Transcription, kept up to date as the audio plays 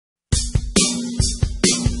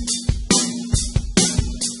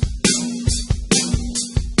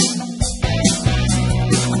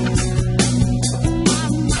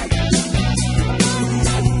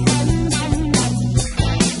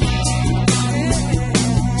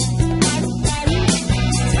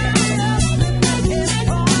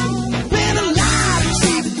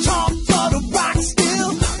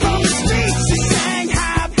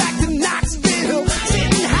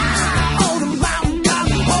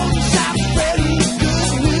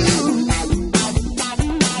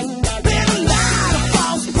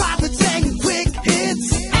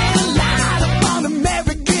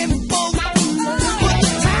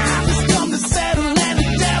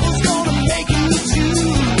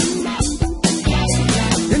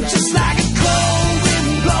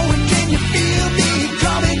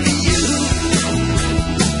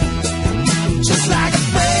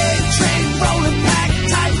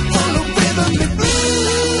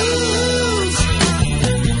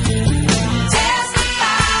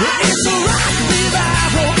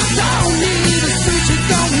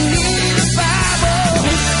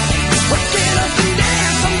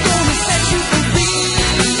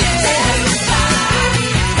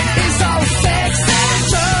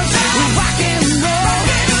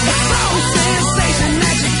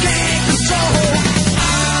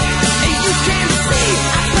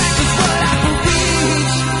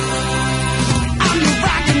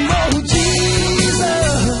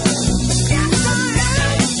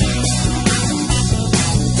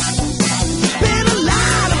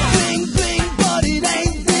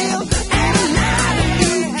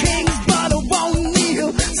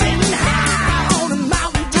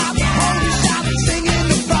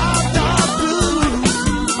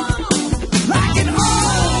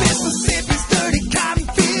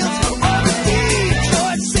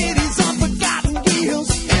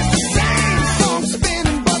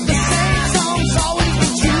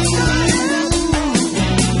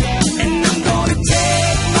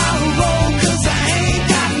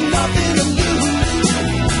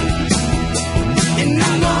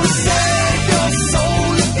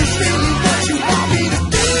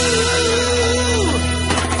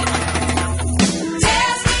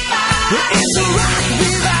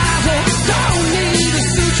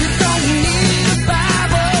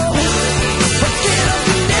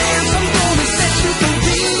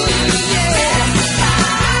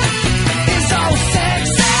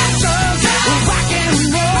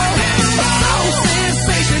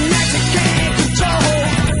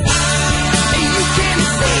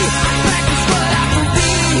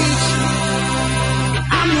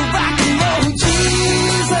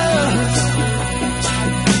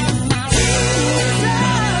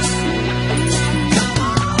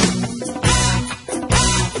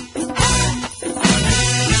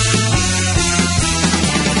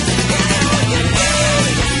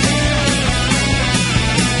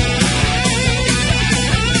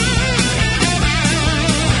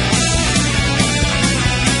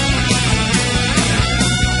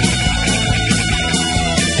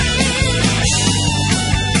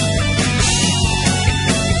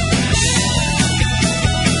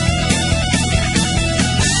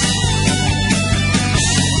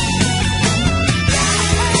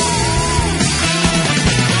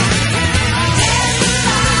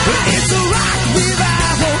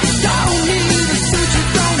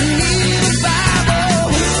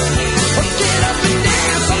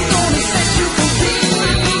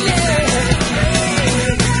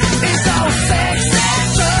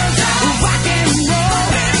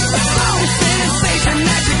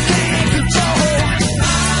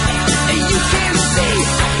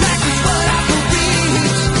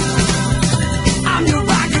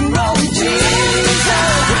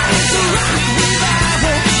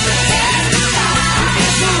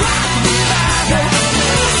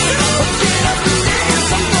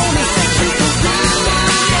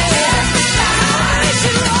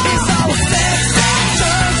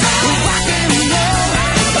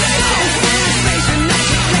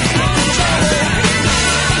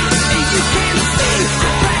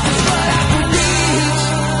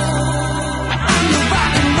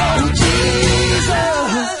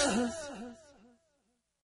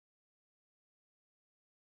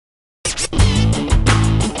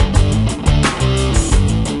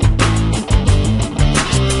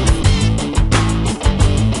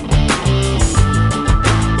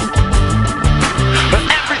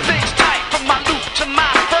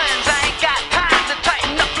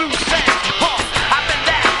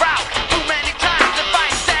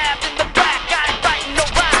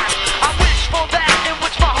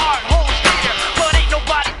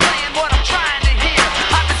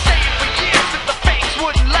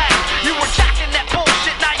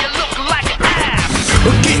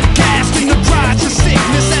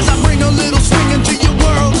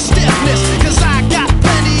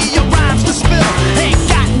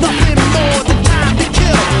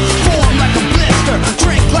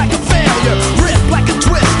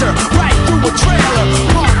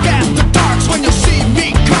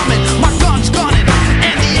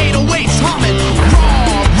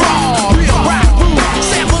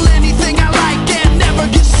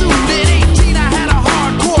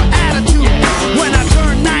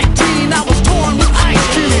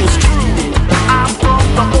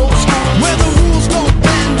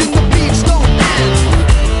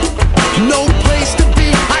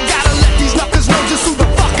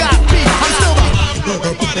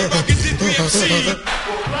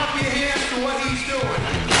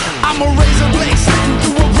I'm a razor blade sitting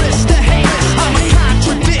through a wrist of hate. I'm a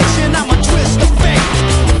contradiction, I'm a twist of fate.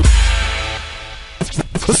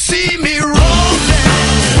 See me rolling,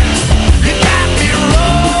 you got me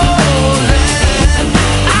rolling.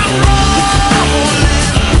 I'm rolling,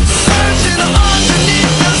 searching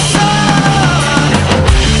underneath the sun.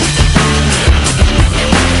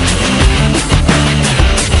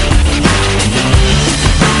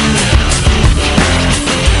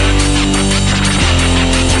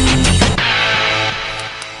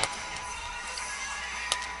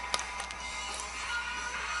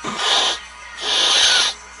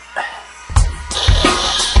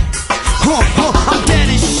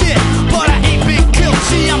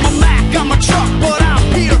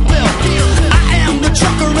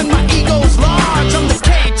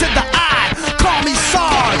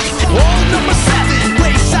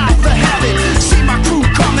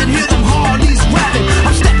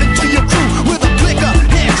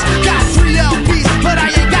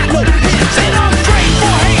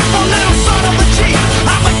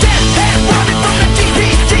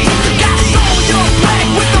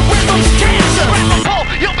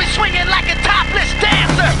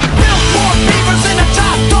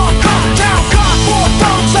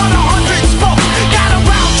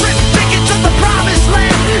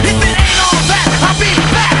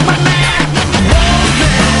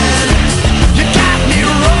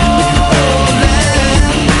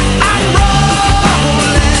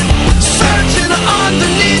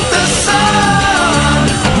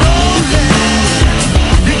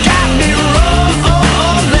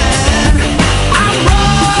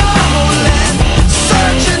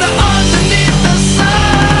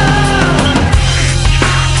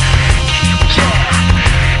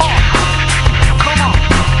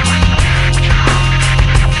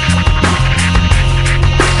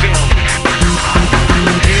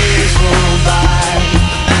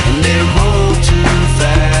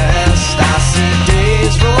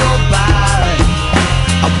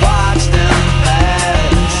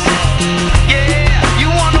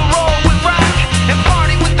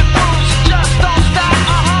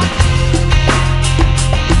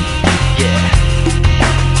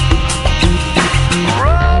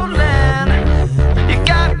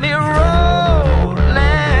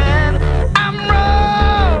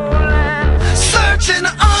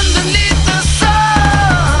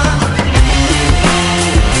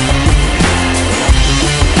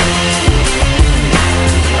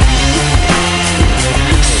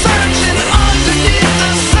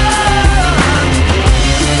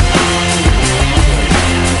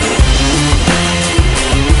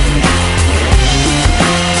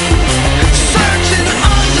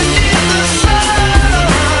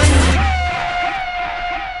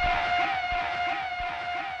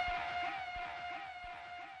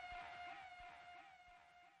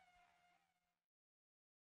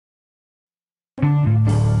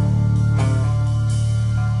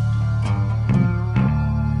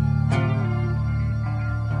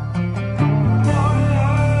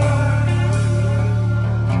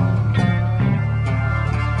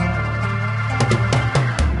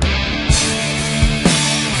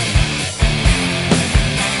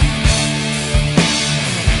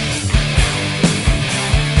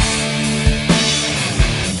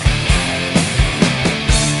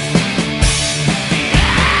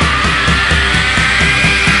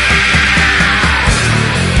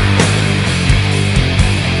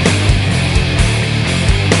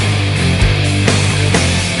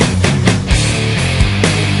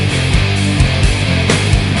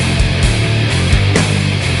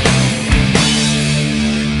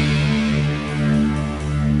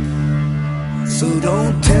 So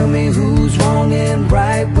don't tell me who's wrong and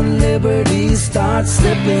right when liberty starts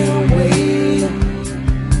slipping away.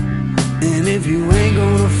 And if you ain't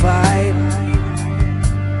gonna fight,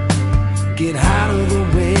 get out of the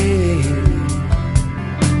way.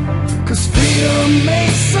 'Cause freedom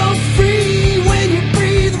makes so free when you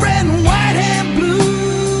breathe red and white and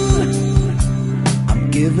blue. I'm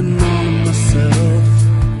giving all of myself,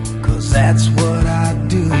 'cause that's what I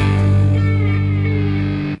do.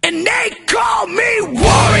 And they call me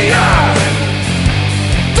warrior,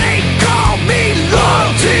 they call me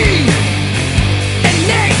loyalty, and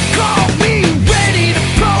they call me ready to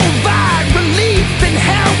provide relief and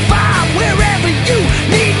help out wherever you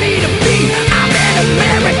need me to be. I'm an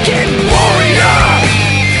American warrior,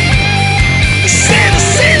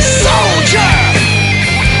 citizen soldier.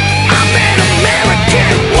 I'm an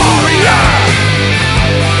American warrior,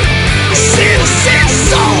 citizen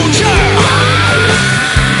soldier.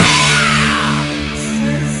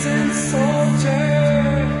 Citizen soldier.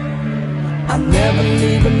 I'll never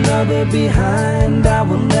leave another behind. I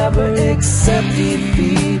will never accept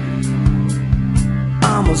defeat.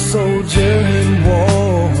 I'm a soldier in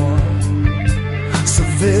war,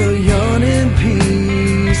 civilian in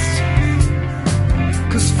peace.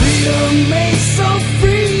 'Cause freedom makes so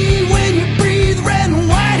free when you breathe red and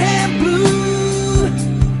white and blue.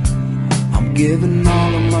 I'm giving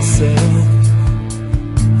all of myself.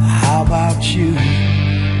 How about you?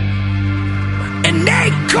 And they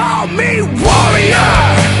call me warrior,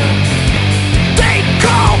 they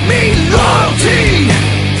call me loyalty,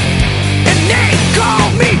 and they call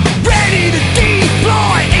me ready to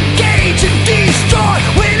deploy, engage and destroy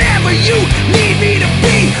whenever you need me to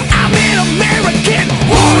be. I'm an American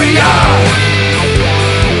warrior,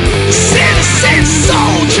 citizen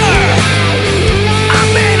soldier.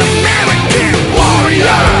 I'm an American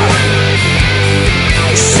warrior,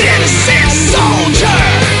 citizen soldier.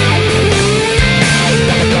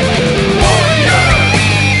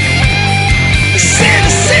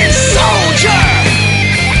 Citizen soldier.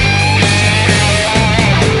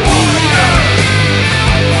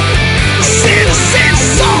 Citizen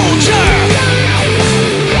soldier.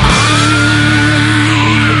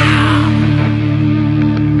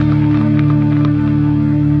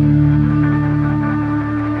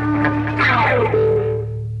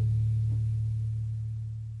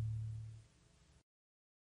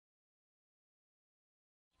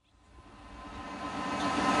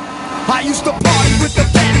 I used to party with the